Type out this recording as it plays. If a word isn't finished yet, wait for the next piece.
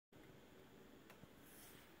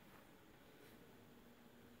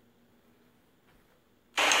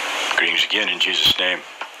Greetings again in Jesus' name.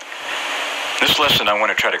 This lesson I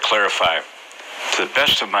want to try to clarify to the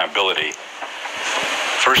best of my ability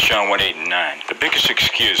 1 John 1, 8, and 9. The biggest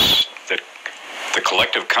excuse that the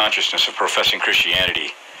collective consciousness of professing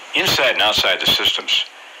Christianity inside and outside the systems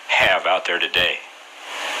have out there today.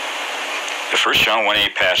 The 1 John 1,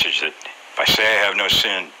 8 passage that if I say I have no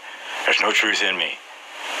sin, there's no truth in me,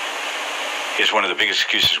 is one of the biggest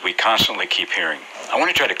excuses we constantly keep hearing. I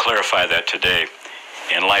want to try to clarify that today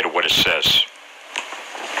in light of what it says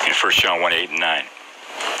in 1 John 1, 8, and 9.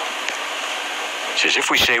 It says,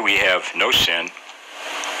 if we say we have no sin,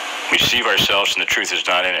 we deceive ourselves and the truth is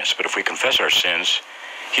not in us. But if we confess our sins,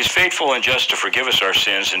 he is faithful and just to forgive us our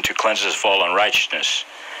sins and to cleanse us of all unrighteousness.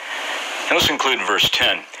 And let's include in verse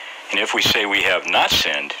 10, and if we say we have not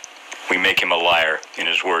sinned, we make him a liar and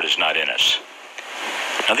his word is not in us.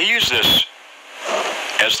 Now they use this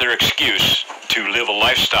as their excuse to live a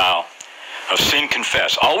lifestyle of sin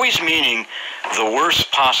confess, always meaning the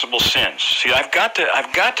worst possible sins. See, I've got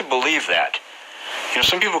to believe that. You know,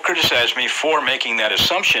 some people criticize me for making that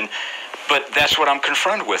assumption, but that's what I'm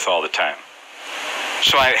confronted with all the time.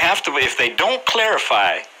 So I have to, if they don't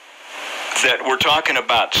clarify that we're talking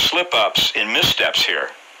about slip-ups and missteps here,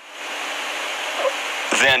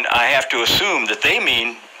 then I have to assume that they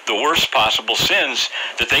mean the worst possible sins,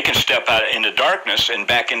 that they can step out into darkness and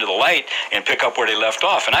back into the light and pick up where they left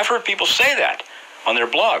off. And I've heard people say that on their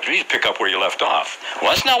blogs. You pick up where you left off. Well,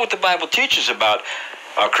 that's not what the Bible teaches about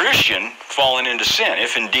a Christian falling into sin,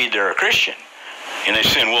 if indeed they're a Christian, and they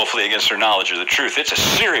sin willfully against their knowledge of the truth. It's a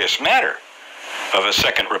serious matter of a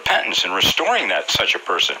second repentance and restoring such a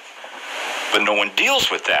person. But no one deals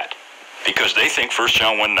with that because they think 1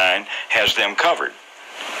 John 1, 9 has them covered.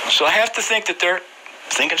 So I have to think that they're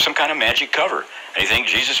thinking some kind of magic cover. They think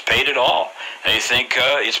Jesus paid it all. They think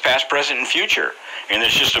it's past, present, and future. And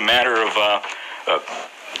it's just a matter of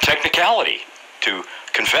technicality to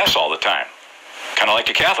confess all the time. Kind of like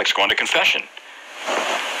the Catholics going to confession.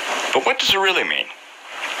 But what does it really mean?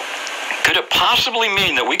 Could it possibly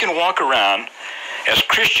mean that we can walk around as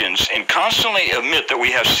Christians and constantly admit that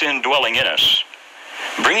we have sin dwelling in us,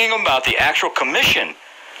 bringing about the actual commission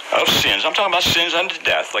of sins? I'm talking about sins unto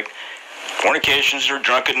death, like fornications or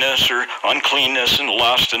drunkenness or uncleanness and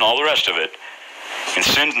lust and all the rest of it, and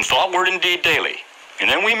sin in thought, word, and deed daily. And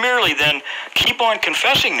then we merely then keep on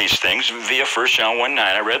confessing these things via 1 John 1, 9.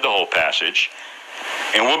 I read the whole passage.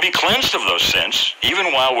 And we'll be cleansed of those sins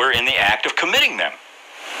even while we're in the act of committing them.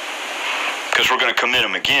 Because we're going to commit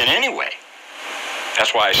them again anyway.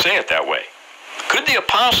 That's why I say it that way. Could the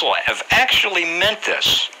apostle have actually meant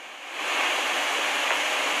this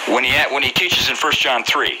when he teaches in 1 John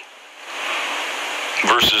 3,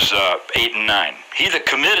 verses 8 and 9? He that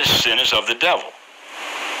committeth sin is of the devil.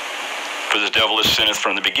 For the devil is sinneth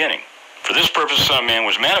from the beginning. For this purpose the Son of Man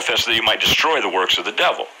was manifested that he might destroy the works of the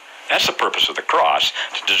devil. That's the purpose of the cross,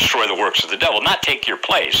 to destroy the works of the devil, not take your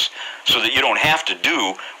place so that you don't have to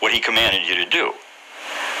do what he commanded you to do.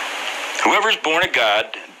 Whoever is born of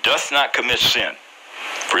God doth not commit sin,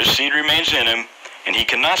 for his seed remains in him, and he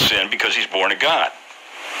cannot sin because he's born of God.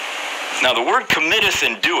 Now the word committeth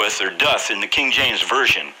and doeth, or doth, in the King James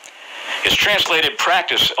Version is translated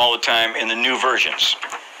practice all the time in the new versions.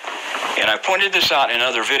 And I pointed this out in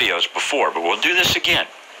other videos before, but we'll do this again.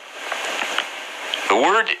 The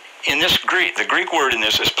word in this the Greek word in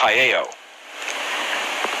this is paeo.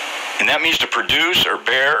 And that means to produce or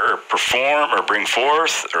bear or perform or bring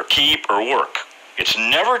forth or keep or work. It's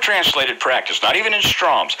never translated practice, not even in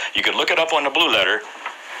Strong's. You could look it up on the Blue Letter,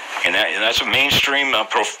 and that's a mainstream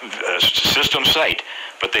system site.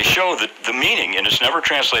 But they show the meaning, and it's never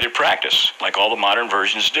translated practice, like all the modern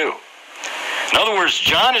versions do. In other words,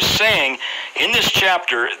 John is saying in this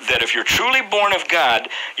chapter that if you're truly born of God,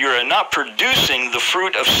 you're not producing the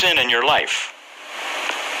fruit of sin in your life.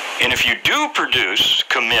 And if you do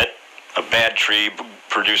commit a bad tree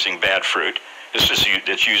producing bad fruit,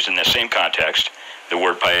 that's used in the same context, the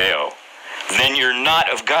word paeo, then you're not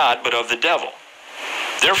of God, but of the devil.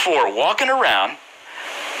 Therefore, walking around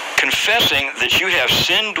confessing that you have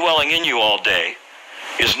sin dwelling in you all day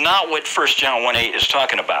is not what 1 John 1, 8 is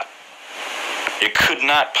talking about. It could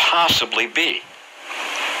not possibly be.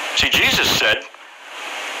 See, Jesus said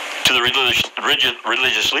to the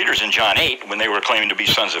religious leaders in John 8, when they were claiming to be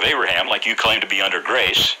sons of Abraham, like you claim to be under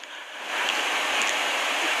grace,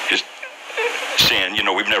 is saying, you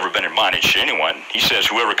know, we've never been admonished to anyone. He says,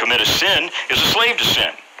 whoever committeth sin is a slave to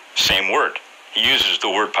sin. Same word. He uses the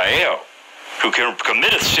word paeo. Who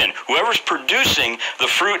committeth sin. Whoever's producing the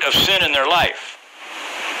fruit of sin in their life.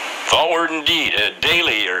 Thought, word, and deed,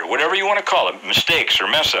 daily, or whatever you want to call it, mistakes or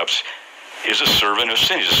mess-ups, is a servant of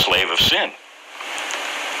sin. He's a slave of sin.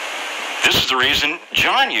 This is the reason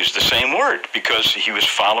John used the same word, because he was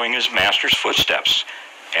following his master's footsteps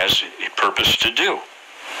as he purposed to do.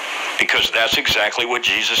 Because that's exactly what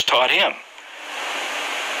Jesus taught him.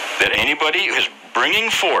 That anybody who is bringing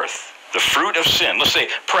forth the fruit of sin, let's say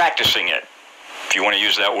practicing it, if you want to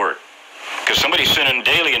use that word. Because somebody's sinning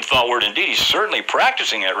daily in thought, word, and deed, he's certainly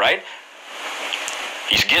practicing it, right?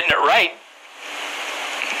 He's getting it right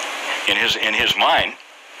in his mind.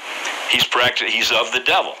 He's of the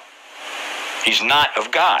devil. He's not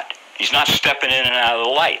of God. He's not stepping in and out of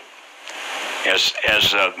the light, as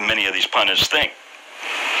many of these pundits think.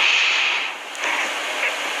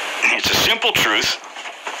 It's a simple truth,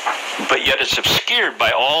 but yet it's obscured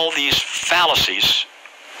by all these fallacies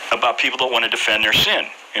about people that want to defend their sin.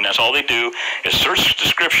 And that's all they do is search the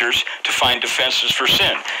scriptures to find defenses for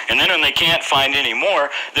sin. And then when they can't find any more,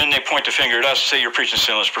 then they point the finger at us and say, you're preaching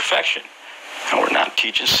sinless perfection. No, we're not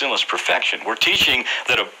teaching sinless perfection. We're teaching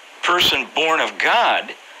that a person born of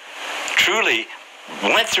God truly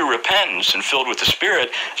went through repentance and filled with the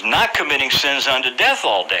Spirit is not committing sins unto death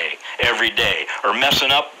all day, every day, or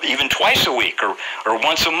messing up even twice a week or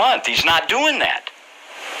once a month. He's not doing that.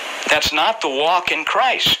 That's not the walk in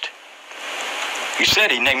Christ. He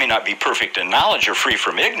said he may not be perfect in knowledge or free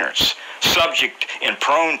from ignorance, subject and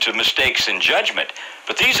prone to mistakes in judgment.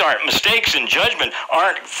 But these aren't mistakes in judgment,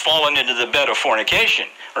 aren't falling into the bed of fornication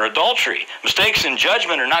or adultery. Mistakes in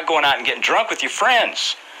judgment are not going out and getting drunk with your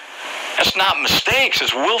friends. That's not mistakes.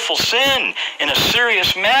 It's willful sin in a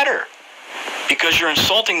serious matter, because you're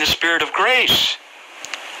insulting the Spirit of grace.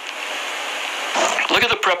 Look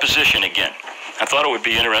at the preposition again. I thought it would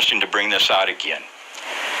be interesting to bring this out again.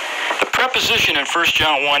 The preposition in 1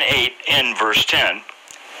 John 1:8 in verse 10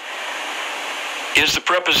 is the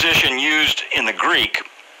preposition used in the Greek.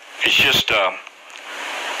 It's just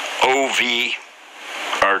OV,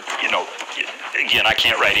 or, again, I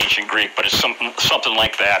can't write ancient Greek, but it's something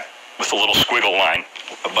like that with a little squiggle line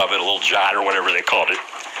above it, a little jot or whatever they called it.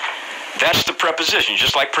 That's the preposition,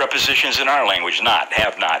 just like prepositions in our language, not,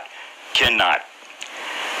 have not, cannot.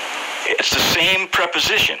 It's the same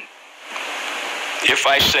preposition. If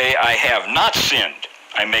I say I have not sinned,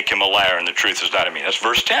 I make him a liar and the truth is not in me. That's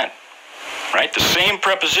verse 10, right? The same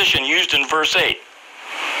preposition used in verse 8.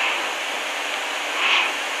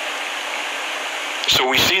 So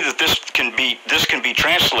we see that this can be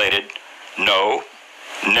translated no,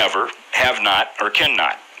 never, have not, or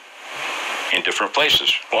cannot in different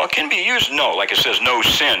places. Well, it can be used no, like it says no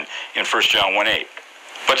sin in 1 John 1:8.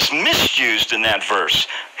 But it's misused in that verse.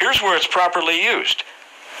 Here's where it's properly used.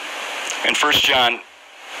 In 1 John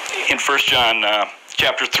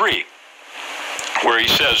chapter 3, where he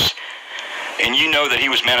says, and you know that he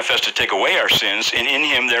was manifest to take away our sins, and in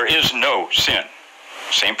him there is no sin.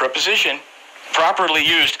 Same preposition, properly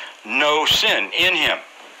used, no sin in him.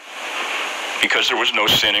 Because there was no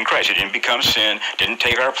sin in Christ. He didn't become sin, didn't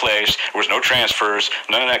take our place, there was no transfers,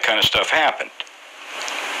 none of that kind of stuff happened.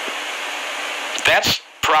 That's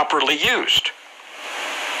properly used.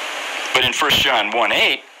 But in 1 John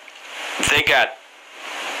 1:8, they got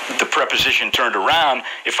the preposition turned around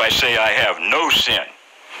if I say I have no sin,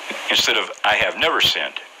 instead of I have never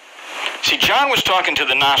sinned. See, John was talking to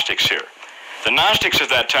the Gnostics here. The Gnostics at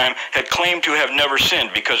that time had claimed to have never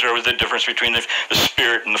sinned because there was the difference between the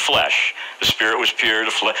spirit and the flesh. The spirit was pure,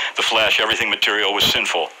 the flesh, everything material was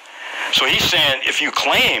sinful. So he's saying, if you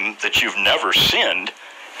claim that you've never sinned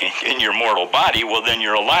in your mortal body, well, then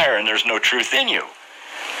you're a liar and there's no truth in you.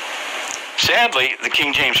 Sadly, the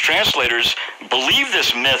King James translators believe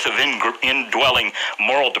this myth of indwelling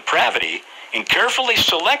moral depravity and carefully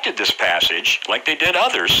selected this passage, like they did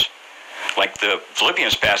others, like the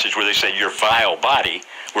Philippians passage where they said your vile body,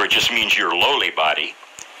 where it just means your lowly body,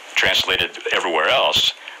 translated everywhere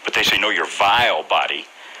else, but they say no, your vile body.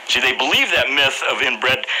 See, they believe that myth of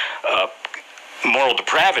inbred moral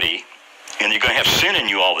depravity, and you're going to have sin in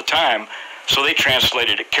you all the time, so they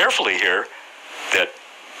translated it carefully here that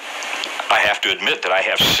I have to admit that I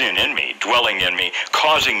have sin in me, dwelling in me,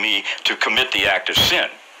 causing me to commit the act of sin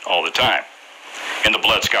all the time. And the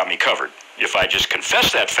blood's got me covered. If I just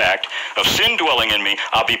confess that fact of sin dwelling in me,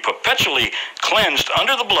 I'll be perpetually cleansed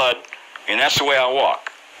under the blood, and that's the way I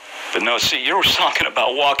walk. But no, see, you're talking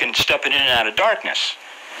about walking, stepping in and out of darkness.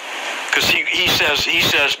 Because he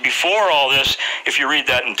says before all this, if you read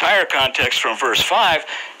that entire context from verse 5,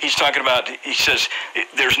 he's talking about, he says,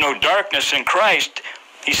 there's no darkness in Christ.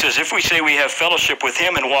 He says, if we say we have fellowship with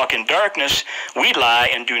him and walk in darkness, we lie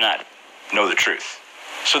and do not know the truth.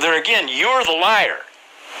 So there again, you're the liar.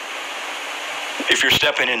 If you're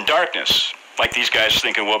stepping in darkness, like these guys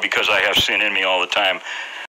thinking, well, because I have sin in me all the time,